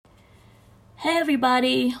Hey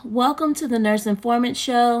everybody, welcome to the Nurse Informant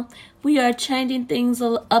Show. We are changing things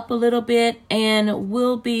up a little bit and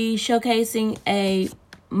we'll be showcasing a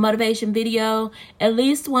motivation video at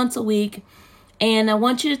least once a week. And I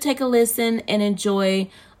want you to take a listen and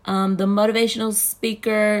enjoy the motivational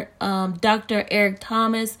speaker, Dr. Eric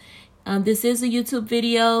Thomas. This is a YouTube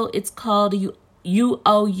video. It's called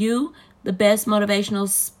UOU, the best motivational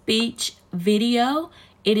speech video.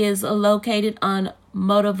 It is located on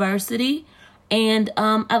Motiversity. And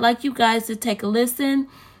I'd like you guys to take a listen,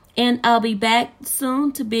 and I'll be back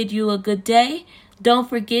soon to bid you a good day. Don't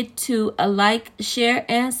forget to like, share,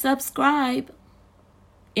 and subscribe.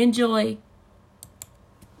 Enjoy.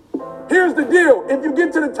 Here's the deal. If you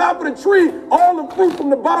get to the top of the tree, all the fruit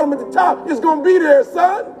from the bottom at the top is going to be there,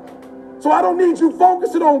 son. So I don't need you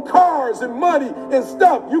focusing on cars and money and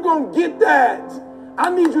stuff. You're going to get that. I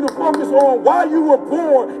need you to focus on why you were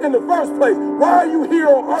born in the first place. Why are you here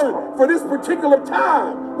on earth for this particular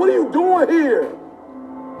time? What are you doing here?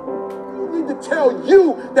 You need to tell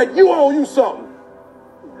you that you owe you something.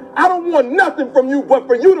 I don't want nothing from you but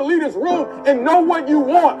for you to leave this room and know what you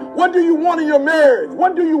want. What do you want in your marriage?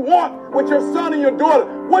 What do you want with your son and your daughter?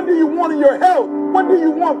 What do you want in your health? What do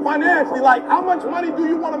you want financially? Like, how much money do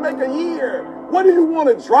you want to make a year? What do you want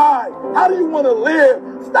to drive? How do you want to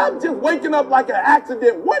live? Stop just waking up like an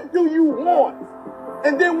accident. What do you want?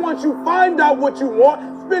 And then once you find out what you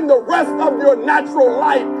want, spend the rest of your natural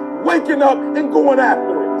life waking up and going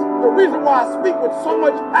after it. The reason why I speak with so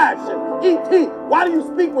much passion, E.T., why do you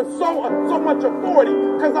speak with so much authority?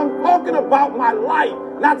 Because I'm talking about my life,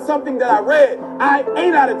 not something that I read. I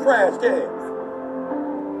ate out of trash cans.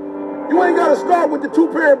 You ain't got to start with the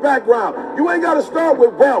two-parent background. You ain't got to start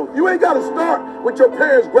with wealth. You ain't got to start with your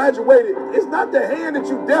parents graduated. It's not the hand that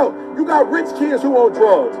you dealt. You got rich kids who own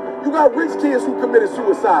drugs. You got rich kids who committed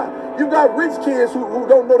suicide. You got rich kids who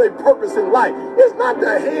don't know their purpose in life. It's not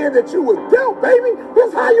the hand that you was dealt, baby.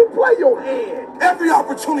 It's how you play your hand. Every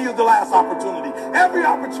opportunity is the last opportunity. Every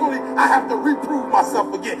opportunity, I have to reprove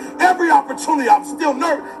myself again. Every opportunity, I'm still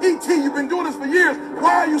nervous. E.T., you've been doing this for years.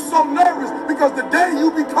 Why are you so nervous? Because the day you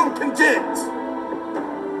become content,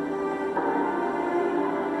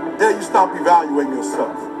 the day you stop evaluating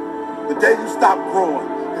yourself, the day you stop growing,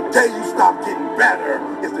 the day you stop getting better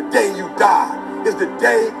is the day you die. Is the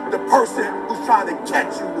day the person who's trying to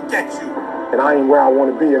catch you will get you. And I ain't where I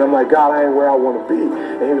want to be. And I'm like, God, I ain't where I want to be.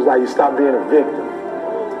 And he was like, you stop being a victim.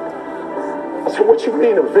 I said, what you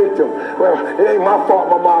mean a victim? Well, it ain't my fault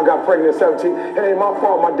my mom got pregnant at 17. It ain't my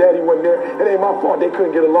fault my daddy wasn't there. It ain't my fault they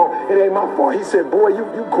couldn't get along. It ain't my fault. He said, boy,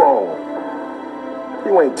 you grown.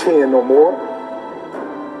 You ain't 10 no more.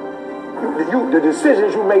 The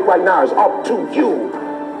decisions you make right now is up to you.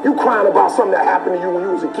 You crying about something that happened to you when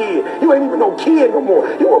you was a kid. You ain't even no kid no more.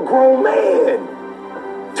 You a grown man.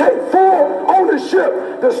 Take full ownership.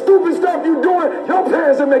 The stupid stuff you doing, your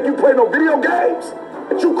parents didn't make you play no video games.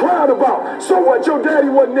 What you crying about? So what, your daddy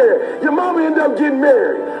wasn't there? Your mama ended up getting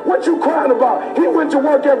married. What you crying about? He went to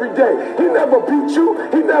work every day. He never beat you.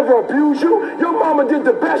 He never abused you. Your mama did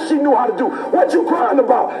the best she knew how to do. What you crying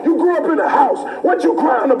about? You grew up in a house. What you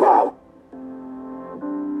crying about?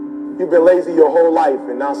 You've been lazy your whole life,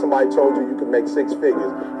 and now somebody told you you can make 6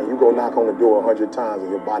 figures, and you go knock on the door 100 times, and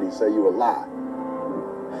your body say you a lie.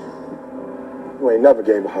 You ain't never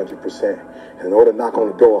gave 100%. And in order to knock on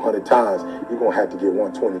the door 100 times, you're going to have to get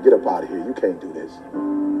 120. Get up out of here. You can't do this.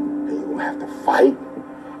 And you're going to have to fight,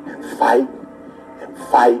 and fight, and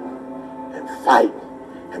fight, and fight.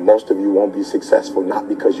 And most of you won't be successful, not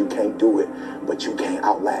because you can't do it, but you can't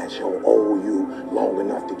outlast your old you long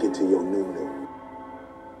enough to get to your new.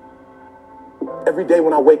 Every day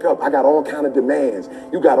when I wake up, I got all kind of demands.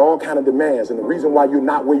 You got all kind of demands. And the reason why you're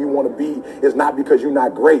not where you want to be is not because you're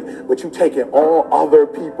not great, but you taking all other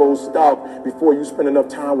people's stuff before you spend enough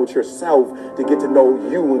time with yourself to get to know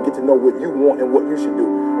you and get to know what you want and what you should do.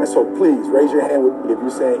 And so please raise your hand with me if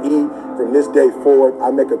you're saying, E, from this day forward,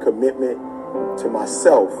 I make a commitment to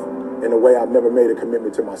myself in a way I've never made a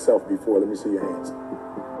commitment to myself before. Let me see your hands.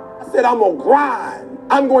 I said, I'm going to grind.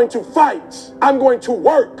 I'm going to fight. I'm going to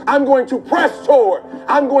work. I'm going to press toward.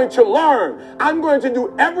 I'm going to learn. I'm going to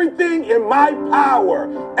do everything in my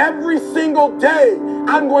power every single day.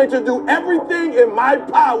 I'm going to do everything in my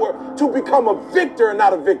power to become a victor and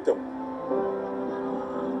not a victim.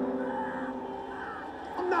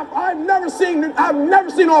 I've never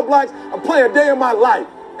seen all blacks play a day in my life.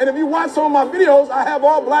 And if you watch some of my videos, I have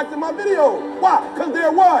all blacks in my videos. Why? Because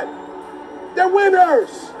they're what? They're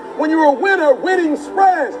winners. When you're a winner, winning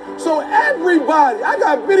spreads. So everybody, I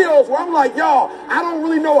got videos where I'm like, y'all, I don't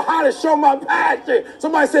really know how to show my passion.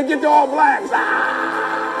 Somebody said, get the all blacks.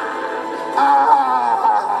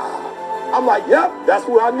 I'm I'm like, yep, that's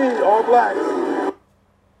what I need, all blacks.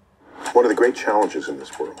 One of the great challenges in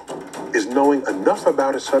this world is knowing enough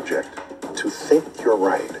about a subject to think you're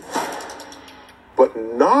right, but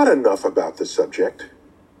not enough about the subject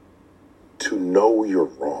to know you're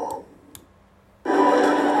wrong.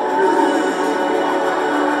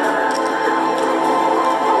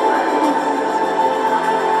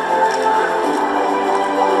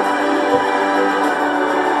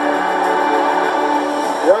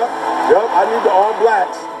 Yep, I need the all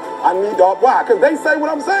blacks. I need the all, why? Because they say what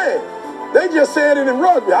I'm saying. They just said it in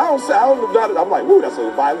rugby. I don't know about it. I'm like, woo, that's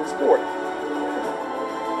a violent sport.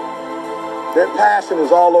 Their passion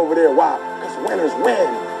is all over there. Why? Because winners win.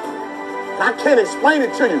 And I can't explain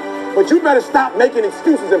it to you, but you better stop making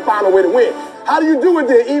excuses and find a way to win. How do you do it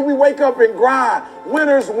then? E, we wake up and grind.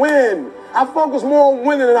 Winners win. I focus more on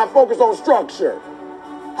winning than I focus on structure.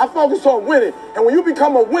 I focus on winning. And when you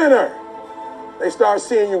become a winner, they start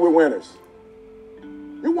seeing you with winners.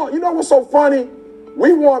 You know what's so funny?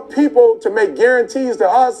 We want people to make guarantees to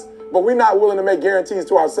us, but we're not willing to make guarantees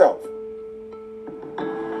to ourselves.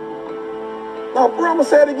 No, bro, I'm going to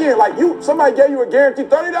say it again. Like somebody gave you a guarantee,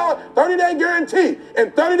 $30, 30-day guarantee.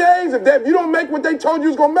 In 30 days, if you don't make what they told you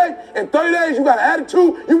was going to make, in 30 days, you got an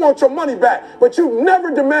attitude, you want your money back. But you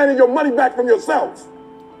never demanded your money back from yourself.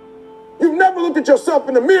 You've never looked at yourself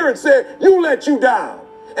in the mirror and said, you let you down.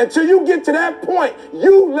 Until you get to that point,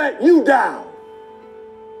 you let you down.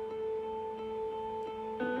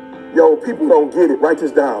 Yo, people don't get it. Write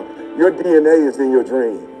this down. Your DNA is in your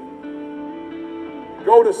dream.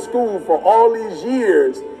 Go to school for all these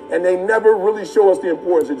years, and they never really show us the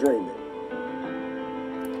importance of dreaming.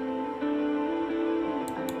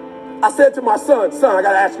 I said to my son, I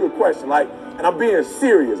got to ask you a question, and I'm being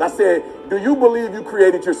serious. I said, do you believe you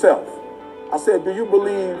created yourself? I said, do you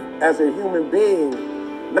believe as a human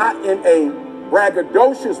being, not in a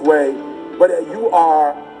braggadocious way, but that you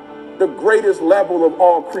are the greatest level of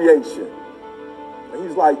all creation? And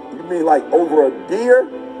he's like, you mean like over a deer?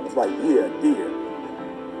 I was like, yeah, deer.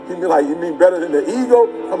 He mean like, you mean better than the eagle?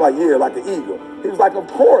 I'm like, yeah, like the eagle. He was like, of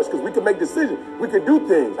course, because we can make decisions. We can do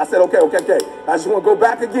things. I said, okay. I just want to go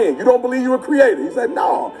back again. You don't believe you were created? He said,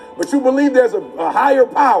 no, but you believe there's a higher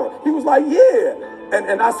power. He was like, yeah.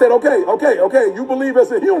 And I said, okay. You believe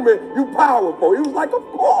as a human, you powerful. He was like, of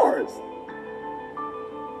course.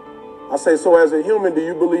 I say, so as a human, do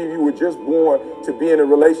you believe you were just born to be in a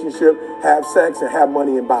relationship, have sex, and have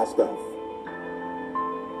money and buy stuff?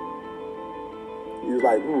 He was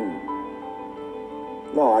like,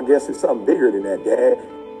 no, I guess it's something bigger than that, Dad.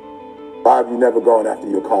 Why have you never gone after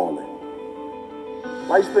your calling?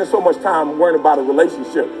 Why you spend so much time worrying about a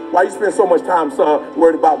relationship? Why you spend so much time, son,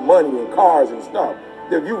 worried about money and cars and stuff?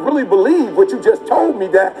 If you really believe what you just told me,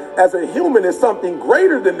 that as a human is something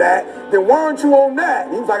greater than that, then why aren't you on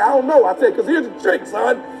that? He was like, I don't know. I said, because here's the trick,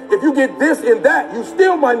 son. If you get this and that, you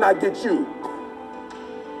still might not get you.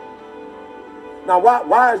 Now,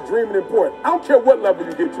 why is dreaming important? I don't care what level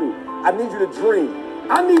you get to. I need you to dream.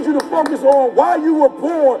 I need you to focus on why you were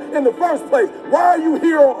born in the first place. Why are you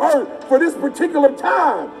here on earth for this particular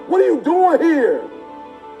time? What are you doing here?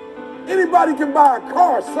 Anybody can buy a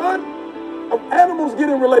car, son. Animals get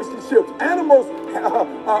in relationships. Animals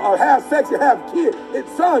have sex and have kids.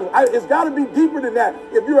 It's got to be deeper than that.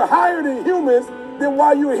 If you're higher than humans, then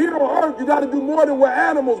while you're here on earth, you got to do more than what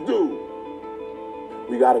animals do.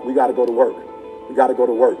 We got to go to work. We got to go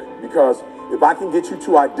to work, because if I can get you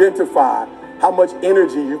to identify how much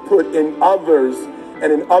energy you put in others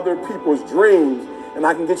and in other people's dreams, and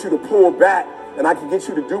I can get you to pull back, and I can get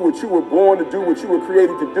you to do what you were born to do, what you were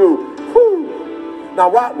created to do. Whew. Now,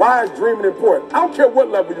 why is dreaming important? I don't care what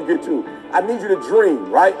level you get to. I need you to dream,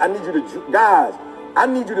 right? I need you to, guys, I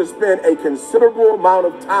need you to spend a considerable amount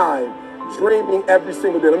of time dreaming every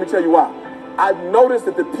single day. Let me tell you why. I've noticed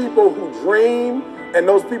that the people who dream and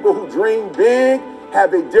those people who dream big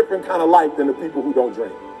have a different kind of life than the people who don't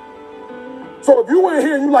dream. So if you were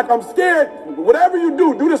here and you're like, I'm scared, whatever you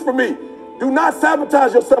do this for me. Do not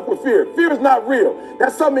sabotage yourself with fear. Fear is not real.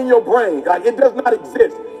 That's something in your brain. Like, it does not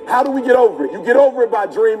exist. How do we get over it? You get over it by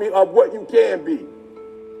dreaming of what you can be.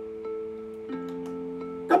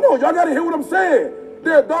 Come on, y'all got to hear what I'm saying.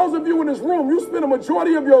 There are those of you in this room, you spend a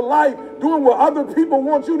majority of your life doing what other people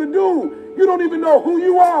want you to do. You don't even know who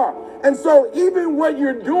you are. And so even what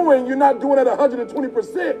you're doing, you're not doing at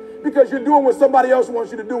 120% because you're doing what somebody else wants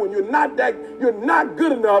you to do. And you're not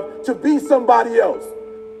good enough to be somebody else.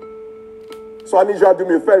 So I need y'all to do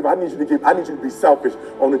me a favor. I need you to be selfish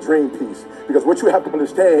on the dream piece. Because what you have to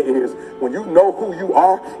understand is when you know who you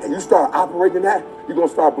are and you start operating that, you're going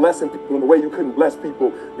to start blessing people in the way you couldn't bless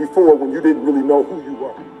people before when you didn't really know who you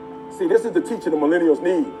were. See, this is the teaching the millennials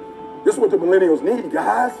need. This is what the millennials need,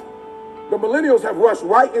 guys. The millennials have rushed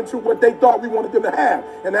right into what they thought we wanted them to have,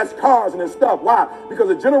 and that's cars and stuff. Why? Because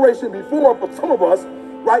the generation before, for some of us,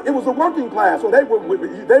 right, it was a working class, so they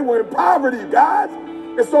were in poverty, guys.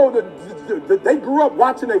 And so they grew up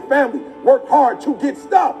watching their family work hard to get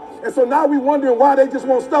stuff. And so now we wondering why they just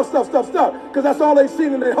want stuff. Because that's all they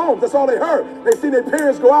seen in their homes. That's all they heard. They seen their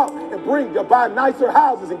parents go out and buy nicer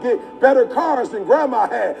houses and get better cars than grandma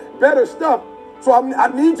had, better stuff. So I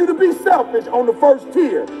need you to be selfish on the first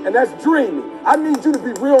tier, and that's dreaming. I need you to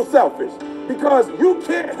be real selfish because you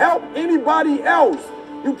can't help anybody else.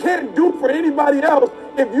 You can't do for anybody else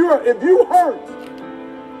if you hurt.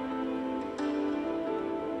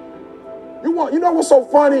 You know what's so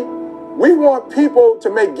funny? We want people to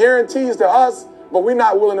make guarantees to us, but we're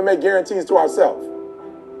not willing to make guarantees to ourselves.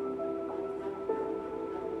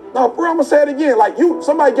 No, bro, I'm gonna say it again. Like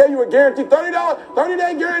somebody gave you a guarantee, $30,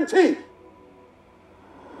 30-day guarantee.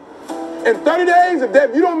 In 30 days,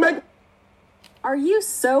 if you don't make... Are you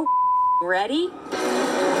so ready?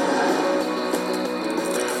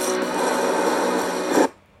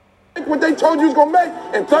 What they told you was going to make.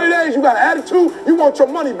 In 30 days, you got an attitude, you want your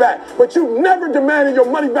money back. But you never demanded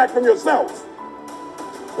your money back from yourself.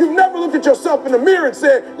 You never looked at yourself in the mirror and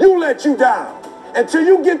said, you let you down. Until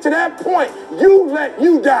you get to that point, you let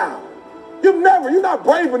you down. You're not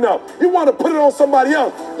brave enough. You want to put it on somebody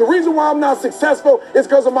else. The reason why I'm not successful is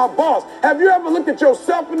because of my boss. Have you ever looked at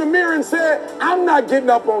yourself in the mirror and said, I'm not getting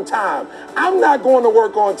up on time. I'm not going to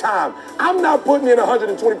work on time. I'm not putting in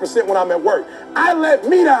 120% when I'm at work. I let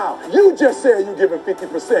me down. You just said you're giving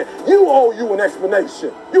 50%. You owe you an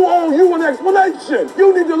explanation. You owe you an explanation.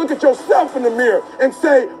 You need to look at yourself in the mirror and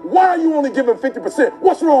say, why are you only giving 50%?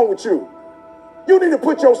 What's wrong with you? You need to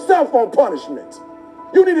put yourself on punishment.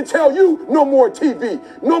 You need to tell you no more TV,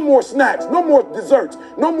 no more snacks, no more desserts,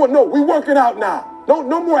 no, we working out now. No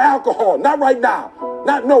more alcohol, not right now.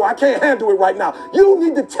 No, I can't handle it right now. You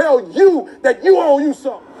need to tell you that you owe you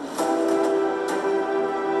something.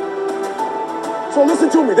 So listen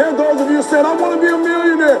to me. There are those of you who said, I want to be a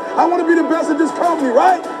millionaire. I want to be the best at this company,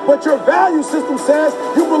 right? But your value system says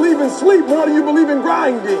you believe in sleep more than you believe in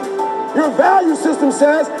grinding. Your value system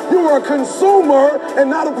says you are a consumer and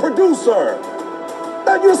not a producer.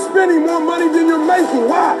 That you're spending more money than you're making.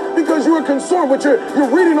 Why? Because you're a consumer, but you're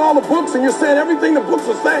reading all the books and you're saying everything the books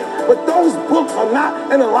are saying. But those books are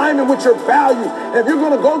not in alignment with your values. And if you're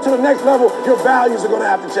going to go to the next level, your values are going to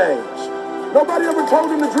have to change. Nobody ever told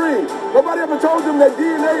them to dream. Nobody ever told them that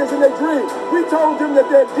DNA is in their dream. We told them that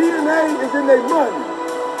their DNA is in their money.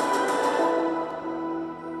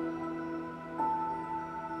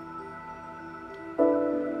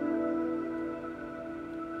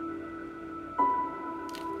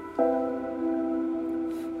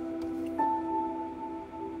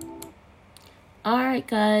 All right,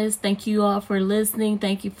 guys. Thank you all for listening.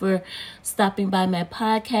 Thank you for stopping by my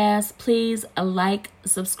podcast. Please like,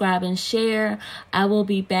 subscribe, and share. I will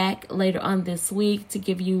be back later on this week to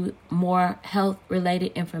give you more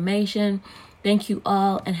health-related information. Thank you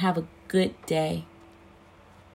all and have a good day.